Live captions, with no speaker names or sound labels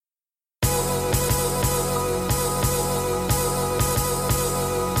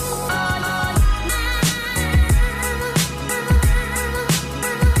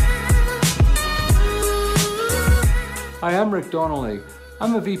I'm Rick Donnelly.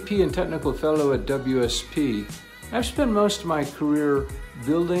 I'm a VP and Technical Fellow at WSP. I've spent most of my career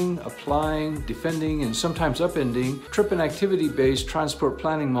building, applying, defending, and sometimes upending trip and activity-based transport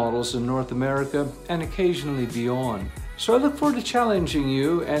planning models in North America and occasionally beyond. So I look forward to challenging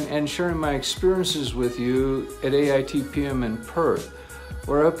you and sharing my experiences with you at AITPM in Perth,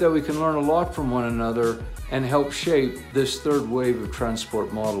 where I hope that we can learn a lot from one another and help shape this third wave of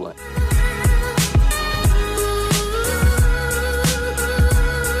transport modeling.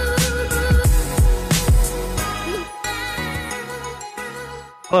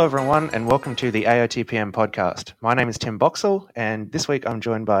 Hello everyone and welcome to the AITPM podcast. My name is Tim Boxall and this week I'm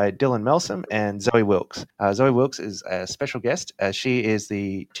joined by Dylan Melsom and Zoe Wilkes. Zoe Wilkes is a special guest as she is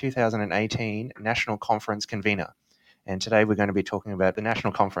the 2018 National Conference convener. And today we're going to be talking about the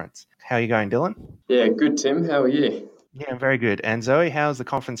National Conference. How are you going, Dylan? Yeah, good, Tim. How are you? Yeah, very good. And Zoe, how's the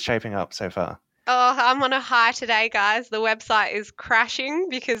conference shaping up so far? Oh, I'm on a high today, guys. The website is crashing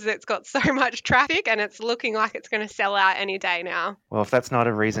because it's got so much traffic and it's looking like it's going to sell out any day now. Well, if that's not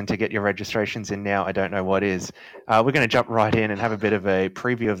a reason to get your registrations in now, I don't know what is. We're going to jump right in and have a bit of a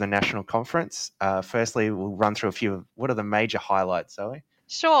preview of the National Conference. Firstly, we'll run through a few of what are the major highlights, Zoe?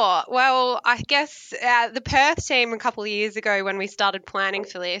 Sure. Well, I guess the Perth team a couple of years ago when we started planning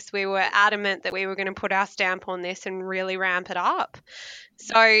for this, we were adamant that we were going to put our stamp on this and really ramp it up.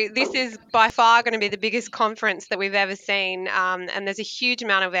 So this is by far going to be the biggest conference that we've ever seen, and there's a huge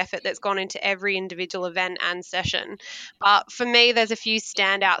amount of effort that's gone into every individual event and session. But for me, there's a few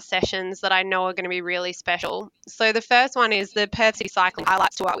standout sessions that I know are going to be really special. So the first one is the Perth City Cycling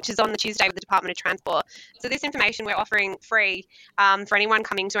Highlights Tour, which is on the Tuesday with the Department of Transport. So this information we're offering free for anyone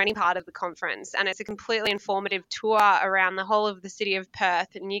coming to any part of the conference, and it's a completely informative tour around the whole of the city of Perth,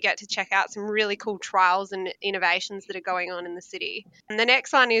 and you get to check out some really cool trials and innovations that are going on in the city. And the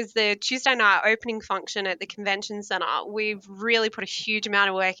next one is the Tuesday night opening function at the Convention Centre. We've really put a huge amount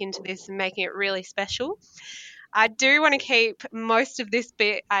of work into this and making it really special. I do want to keep most of this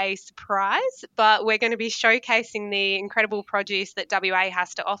bit a surprise, but we're going to be showcasing the incredible produce that WA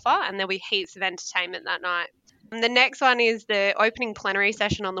has to offer, and there'll be heaps of entertainment that night. And the next one is the opening plenary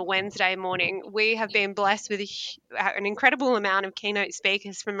session on the Wednesday morning. We have been blessed with an incredible amount of keynote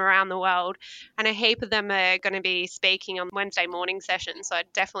speakers from around the world, and a heap of them are going to be speaking on Wednesday morning session, so I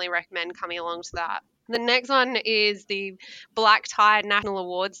definitely recommend coming along to that. The next one is the Black Tie National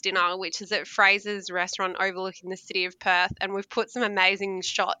Awards Dinner, which is at Fraser's Restaurant overlooking the city of Perth. And we've put some amazing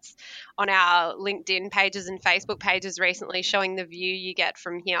shots on our LinkedIn pages and Facebook pages recently showing the view you get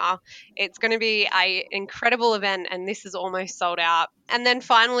from here. It's going to be an incredible event, and this is almost sold out. And then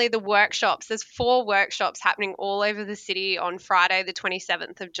finally, the workshops. There's 4 workshops happening all over the city on Friday, the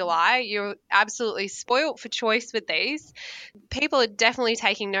 27th of July. You're absolutely spoilt for choice with these. People are definitely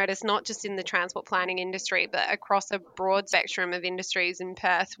taking notice, not just in the transport planning industry, but across a broad spectrum of industries in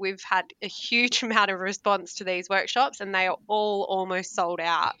Perth. We've had a huge amount of response to these workshops, and they are all almost sold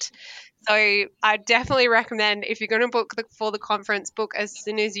out. So I definitely recommend, if you're going to book for the conference, book as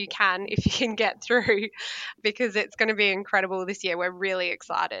soon as you can if you can get through, because it's going to be incredible this year. We're really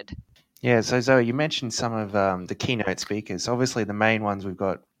excited. Yeah, so Zoe, you mentioned some of the keynote speakers. Obviously, the main ones, we've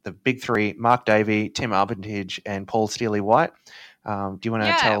got the big 3, Mark Davey, Tim Armitage, and Paul Steely-White. Do you want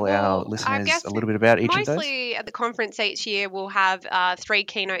to tell our listeners a little bit about each of those? Mostly at the conference each year we'll have 3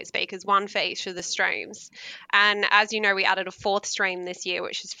 keynote speakers, one for each of the streams. And as you know, we added a 4th stream this year,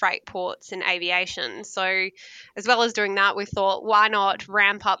 which is freight, ports and aviation. So as well as doing that, we thought, why not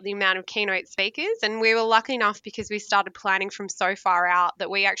ramp up the amount of keynote speakers? And we were lucky enough, because we started planning from so far out,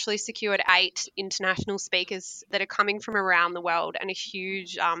 that we actually secured 8 international speakers that are coming from around the world, and a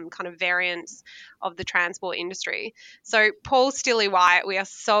huge kind of variance of the transport industry. So Paul Steely-White, we are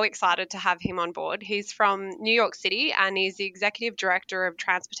so excited to have him on board. He's from New York City and he's the Executive Director of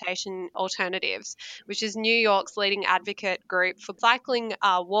Transportation Alternatives, which is New York's leading advocate group for cycling,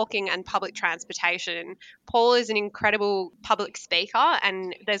 walking and public transportation. Paul is an incredible public speaker,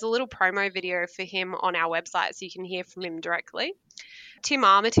 and there's a little promo video for him on our website so you can hear from him directly. Tim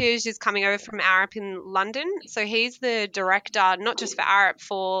Armitage is coming over from Arup in London. So he's the director, not just for Arup,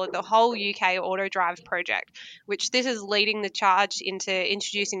 for the whole UK Auto Drive project, which this is leading the charge into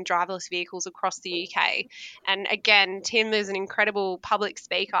introducing driverless vehicles across the UK. And again, Tim is an incredible public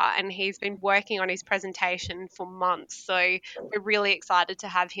speaker and he's been working on his presentation for months. So we're really excited to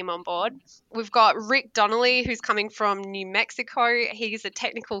have him on board. We've got Rick Donnelly, who's coming from New Mexico. He's a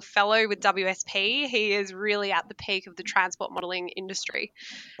technical fellow with WSP. He is really at the peak of the transport modelling industry.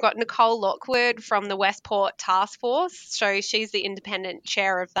 We've got Nicole Lockwood from the Westport Task Force. So she's the independent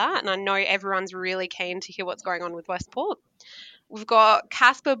chair of that, and I know everyone's really keen to hear what's going on with Westport. We've got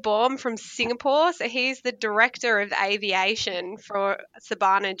Casper Baum from Singapore. So he's the Director of Aviation for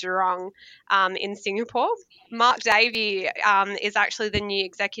Sabana Jurong in Singapore. Mark Davey is actually the new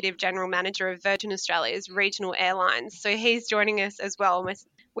Executive General Manager of Virgin Australia's regional airlines. So he's joining us as well.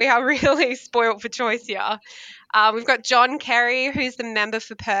 We are really spoilt for choice here. We've got John Kerry, who's the member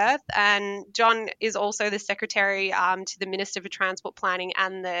for Perth, and John is also the secretary to the Minister for Transport Planning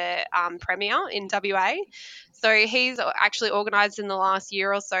and the Premier in WA. So he's actually organised in the last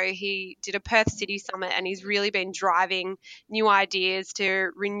year or so. He did a Perth City Summit, and he's really been driving new ideas to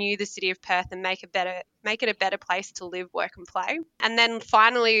renew the city of Perth and make it a better place to live, work and play. And then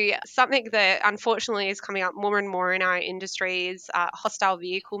finally, something that unfortunately is coming up more and more in our industry is hostile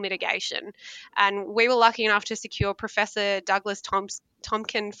vehicle mitigation. And we were lucky enough to secure Professor Douglas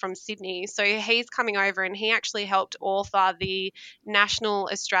Tompkin from Sydney. So he's coming over, and he actually helped author the National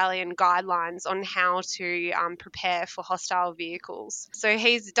Australian Guidelines on how to prepare for hostile vehicles. So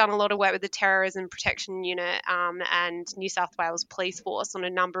he's done a lot of work with the Terrorism Protection Unit and New South Wales Police Force on a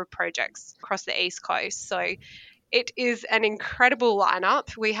number of projects across the East Coast. So it is an incredible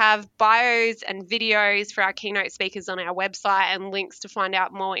lineup. We have bios and videos for our keynote speakers on our website and links to find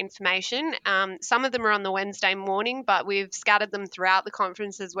out more information. Some of them are on the Wednesday morning, but we've scattered them throughout the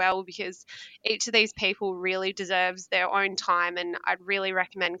conference as well, because each of these people really deserves their own time, and I'd really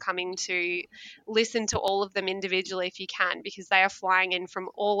recommend coming to listen to all of them individually if you can, because they are flying in from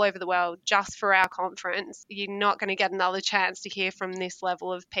all over the world just for our conference. You're not going to get another chance to hear from this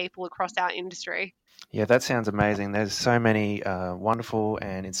level of people across our industry. Yeah, that sounds amazing. There's so many wonderful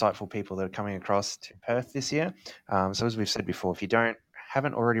and insightful people that are coming across to Perth this year. So as we've said before, if you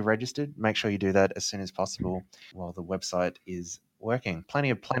haven't already registered, make sure you do that as soon as possible while the website is working.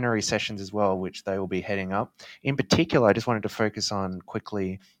 Plenty of plenary sessions as well, which they will be heading up. In particular, I just wanted to focus on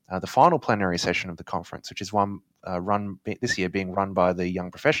quickly the final plenary session of the conference, which is one this year being run by the Young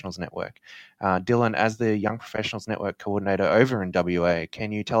Professionals Network. Dylan, as the Young Professionals Network coordinator over in WA,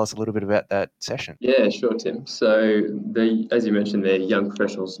 can you tell us a little bit about that session? Yeah, sure, Tim. So, as you mentioned, the Young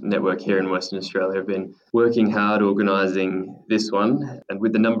Professionals Network here in Western Australia have been working hard organising this one, and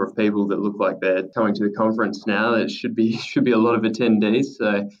with the number of people that look like they're coming to the conference now, it should be a lot of attendees.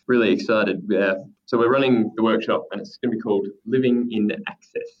 So, really excited. Yeah. So we're running the workshop, and it's going to be called Living in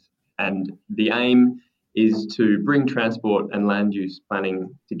Access, and the aim is to bring transport and land use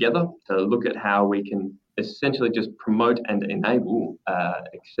planning together to look at how we can essentially just promote and enable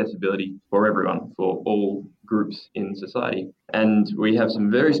accessibility for everyone, for all groups in society. And we have some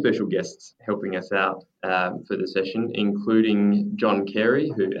very special guests helping us out for the session, including John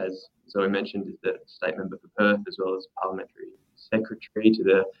Carey, who, as Zoe mentioned, is the state member for Perth, as well as parliamentary secretary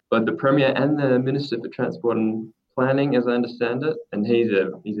to both the Premier and the Minister for Transport and Planning, as I understand it. And he's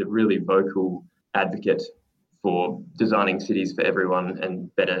a really vocal advocate for designing cities for everyone and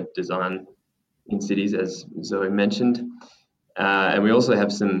better design in cities, as Zoe mentioned. And we also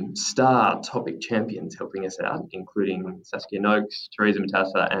have some star topic champions helping us out, including Saskia Noakes, Teresa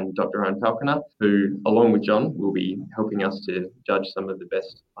Matassa, and Dr. Owen Falconer, who, along with John, will be helping us to judge some of the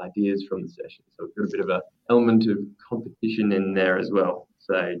best ideas from the session. So we've got a bit of an element of competition in there as well.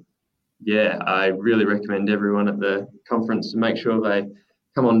 So, yeah, I really recommend everyone at the conference to make sure they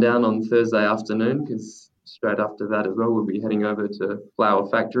come on down on Thursday afternoon, because straight after that as well, we'll be heading over to Flower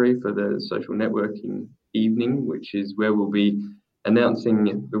Factory for the social networking evening, which is where we'll be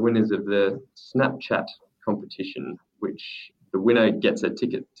announcing the winners of the Snapchat competition, which the winner gets a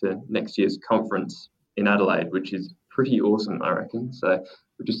ticket to next year's conference in Adelaide, which is pretty awesome, I reckon. So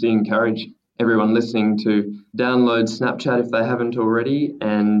we just encourage everyone listening to download Snapchat if they haven't already,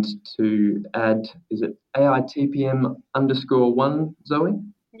 and to add, is it AITPM_1, Zoe?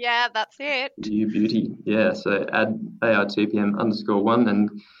 Yeah, that's it. You beauty. Yeah, so add AITPM_1 and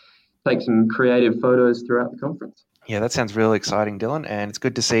take some creative photos throughout the conference. Yeah, that sounds really exciting, Dylan, and it's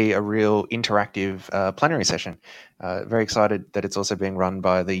good to see a real interactive plenary session. Very excited that it's also being run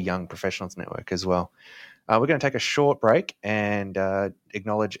by the Young Professionals Network as well. We're going to take a short break and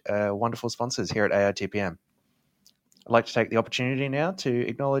acknowledge wonderful sponsors here at AITPM. I'd like to take the opportunity now to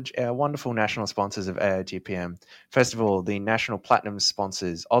acknowledge our wonderful national sponsors of AITPM. First of all, the national platinum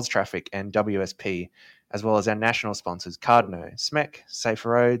sponsors, AusTraffic and WSP, as well as our national sponsors, Cardno, SMEC, Safer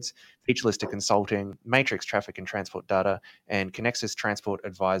Roads, Featurelister Consulting, Matrix Traffic and Transport Data, and Connexus Transport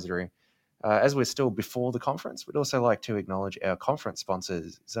Advisory. As we're still before the conference, we'd also like to acknowledge our conference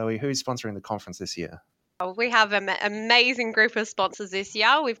sponsors. Zoe, who's sponsoring the conference this year? We have an amazing group of sponsors this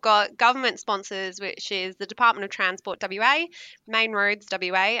year. We've got government sponsors, which is the Department of Transport WA, Main Roads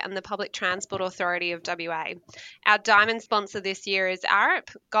WA, and the Public Transport Authority of WA. Our diamond sponsor this year is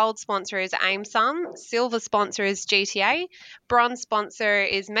Arup, gold sponsor is AIMSUM, silver sponsor is GTA, bronze sponsor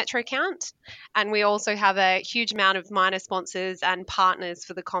is Metrocount, and we also have a huge amount of minor sponsors and partners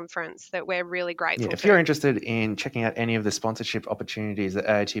for the conference that we're really grateful If to. you're interested in checking out any of the sponsorship opportunities that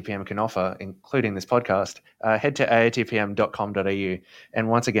AOTPM can offer, including this podcast, head to aotpm.com.au. And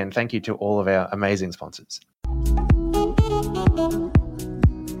once again, thank you to all of our amazing sponsors.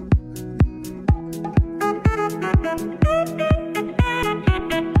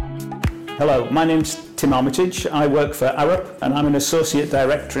 Hello, my name's Tim Armitage. I work for Arup and I'm an Associate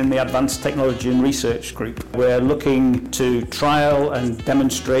Director in the Advanced Technology and Research Group. We're looking to trial and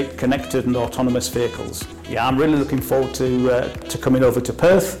demonstrate connected and autonomous vehicles. Yeah, I'm really looking forward to coming over to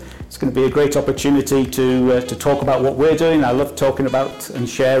Perth. It's going to be a great opportunity to talk about what we're doing. I love talking about and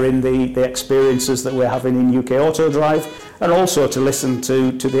sharing the experiences that we're having in UK Auto Drive, and also to listen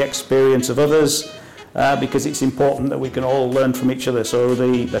to the experience of others. Because it's important that we can all learn from each other. So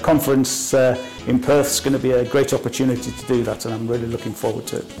the conference in Perth is going to be a great opportunity to do that, and I'm really looking forward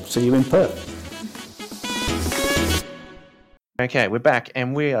to it. See you in Perth. Okay, we're back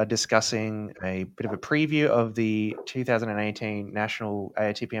and we are discussing a bit of a preview of the 2018 National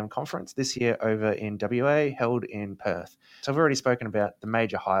AOTPM Conference this year over in WA, held in Perth. So I've already spoken about the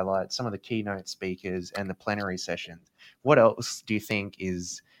major highlights, some of the keynote speakers and the plenary sessions. What else do you think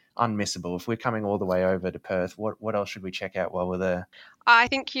is unmissable? If we're coming all the way over to Perth, what else should we check out while we're there? I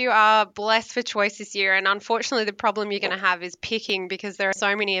think you are blessed for choice this year, and unfortunately the problem you're going to have is picking, because there are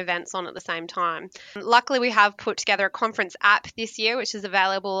so many events on at the same time. Luckily, we have put together a conference app this year, which is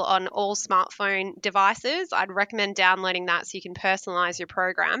available on all smartphone devices. I'd recommend downloading that so you can personalize your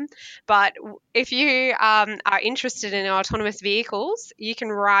program. But if you are interested in autonomous vehicles, you can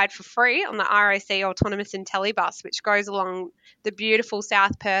ride for free on the RAC Autonomous Intellibus, which goes along the beautiful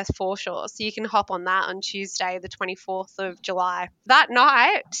South Perth foreshore. So you can hop on that on Tuesday, the 24th of July. That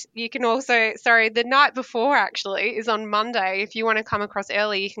night, you can also, the night before actually is on Monday. If you want to come across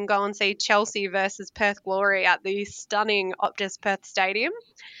early, you can go and see Chelsea versus Perth Glory at the stunning Optus Perth Stadium.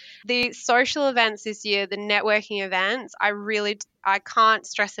 The social events this year, the networking events, I can't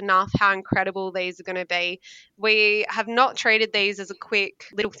stress enough how incredible these are going to be. We have not treated these as a quick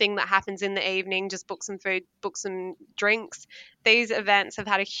little thing that happens in the evening, just book some food, book some drinks. These events have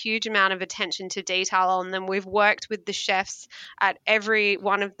had a huge amount of attention to detail on them. We've worked with the chefs at every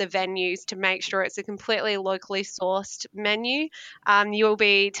one of the venues to make sure it's a completely locally sourced menu. You'll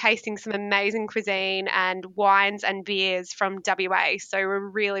be tasting some amazing cuisine and wines and beers from WA. So we're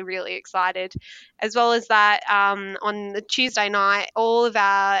really, really excited. As well as that, on the Tuesday night, all of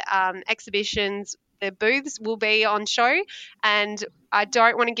our exhibitions, the booths will be on show, and I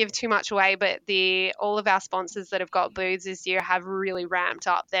don't want to give too much away, but all of our sponsors that have got booths this year have really ramped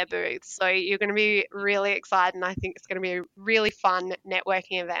up their booths. So you're going to be really excited, and I think it's going to be really fun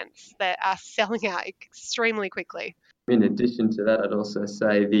networking events that are selling out extremely quickly. In addition to that, I'd also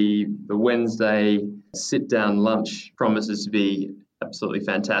say the Wednesday sit-down lunch promises to be absolutely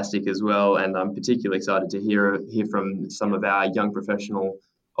fantastic as well, and I'm particularly excited to hear from some of our young professional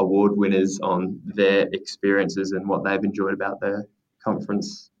award winners on their experiences and what they've enjoyed about the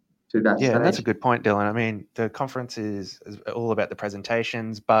conference to that stage. And that's a good point, Dylan. I mean, the conference is all about the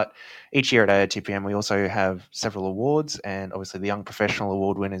presentations, but each year at AOTPM we also have several awards, and obviously the Young Professional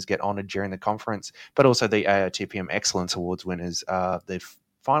Award winners get honoured during the conference, but also the AOTPM Excellence Awards winners, the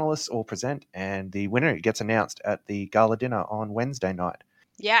finalists all present, and the winner gets announced at the gala dinner on Wednesday night.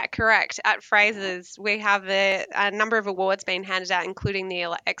 Yeah, correct. At Fraser's, we have a number of awards being handed out, including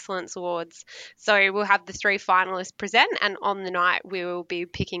the Excellence Awards. So we'll have the 3 finalists present, and on the night we will be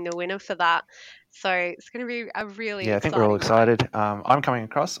picking the winner for that. So it's going to be a really exciting I think we're all excited. I'm coming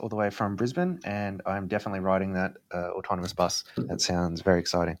across all the way from Brisbane, and I'm definitely riding that autonomous bus. That sounds very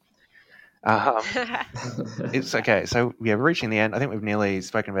exciting. It's okay. So we're reaching the end. I think we've nearly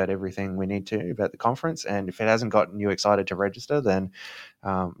spoken about everything we need to about the conference, and if it hasn't gotten you excited to register, then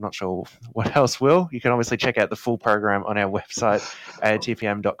I'm not sure what else will. You can obviously check out the full program on our website,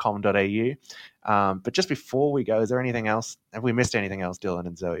 aotpm.com.au. But just before we go, is there anything else? Have we missed anything else, Dylan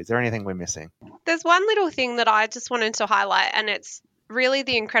and Zoe? Is there anything we're missing? There's one little thing that I just wanted to highlight, and it's really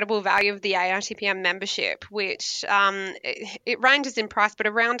the incredible value of the AITPM membership, which it ranges in price, but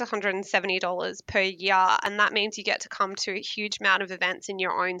around $170 per year. And that means you get to come to a huge amount of events in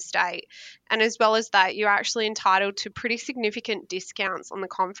your own state. And as well as that, you're actually entitled to pretty significant discounts on the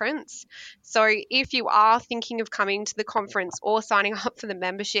conference. So if you are thinking of coming to the conference or signing up for the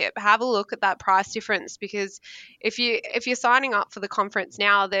membership, have a look at that price difference, because if you're signing up for the conference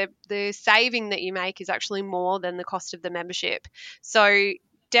now, the saving that you make is actually more than the cost of the membership. So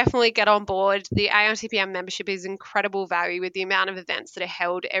definitely get on board. The AITPM membership is incredible value with the amount of events that are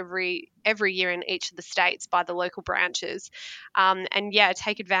held every year in each of the states by the local branches. And yeah,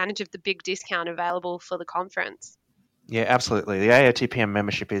 take advantage of the big discount available for the conference. Yeah, absolutely. The AITPM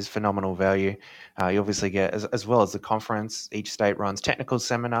membership is phenomenal value. You obviously get, as well as the conference, each state runs technical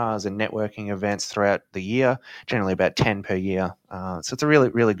seminars and networking events throughout the year, generally about 10 per year. So it's a really,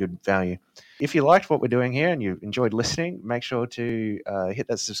 really good value. If you liked what we're doing here and you enjoyed listening, make sure to hit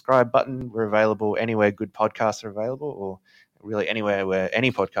that subscribe button. We're available anywhere good podcasts are available, or really anywhere where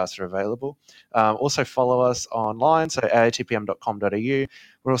any podcasts are available. Also follow us online, so aitpm.com.au.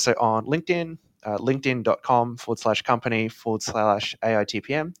 We're also on LinkedIn.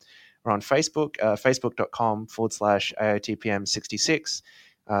 LinkedIn.com/company/AITPM. We're on Facebook, facebook.com/AITPM66.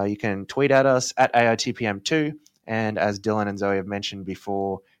 You can tweet at us at AITPM2. And as Dylan and Zoe have mentioned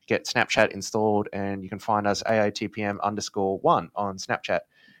before, get Snapchat installed, and you can find us AITPM_1 on Snapchat.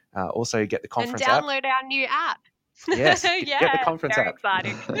 Also get the conference app. And download our new app. Yes, yeah, get the conference very app.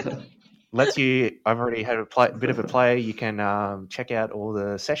 Exciting. Lets you, I've already had a bit of a play. You can check out all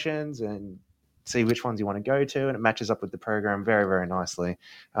the sessions and see which ones you want to go to, and it matches up with the program very, very nicely.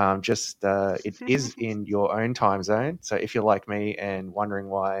 It is in your own time zone. So if you're like me and wondering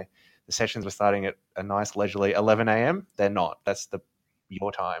why the sessions were starting at a nice leisurely 11 a.m., they're not. That's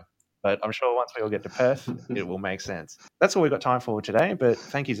your time. But I'm sure once we all get to Perth, it will make sense. That's all we've got time for today. But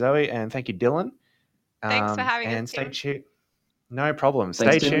thank you, Zoe, and thank you, Dylan. Thanks for having us. And stay tuned. No problem.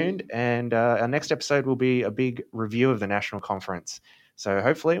 Thanks, Stay Tim. tuned. And our next episode will be a big review of the national conference. So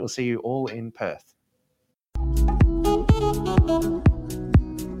hopefully we'll see you all in Perth.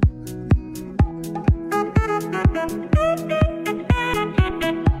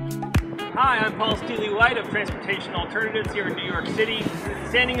 Hi, I'm Paul Steely-White of Transportation Alternatives here in New York City,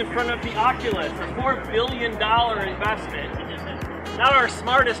 standing in front of the Oculus, a $4 billion investment. Not our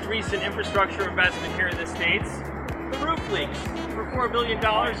smartest recent infrastructure investment here in the States. The roof leaks. For $4 billion,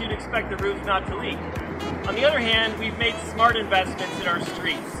 you'd expect the roof not to leak. On the other hand, we've made smart investments in our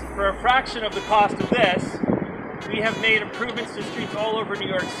streets. For a fraction of the cost of this, we have made improvements to streets all over New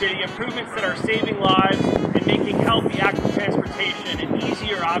York City, improvements that are saving lives and making healthy active transportation an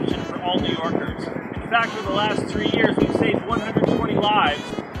easier option for all New Yorkers. In fact, for the last 3 years, we've saved 120 lives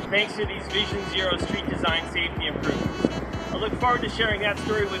thanks to these Vision Zero street design safety improvements. I look forward to sharing that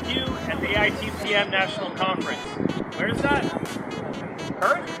story with you at the AITPM National Conference. Where is that?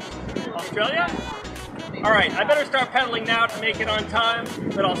 Perth? Australia? All right, I better start pedaling now to make it on time,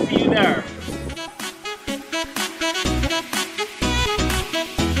 but I'll see you there.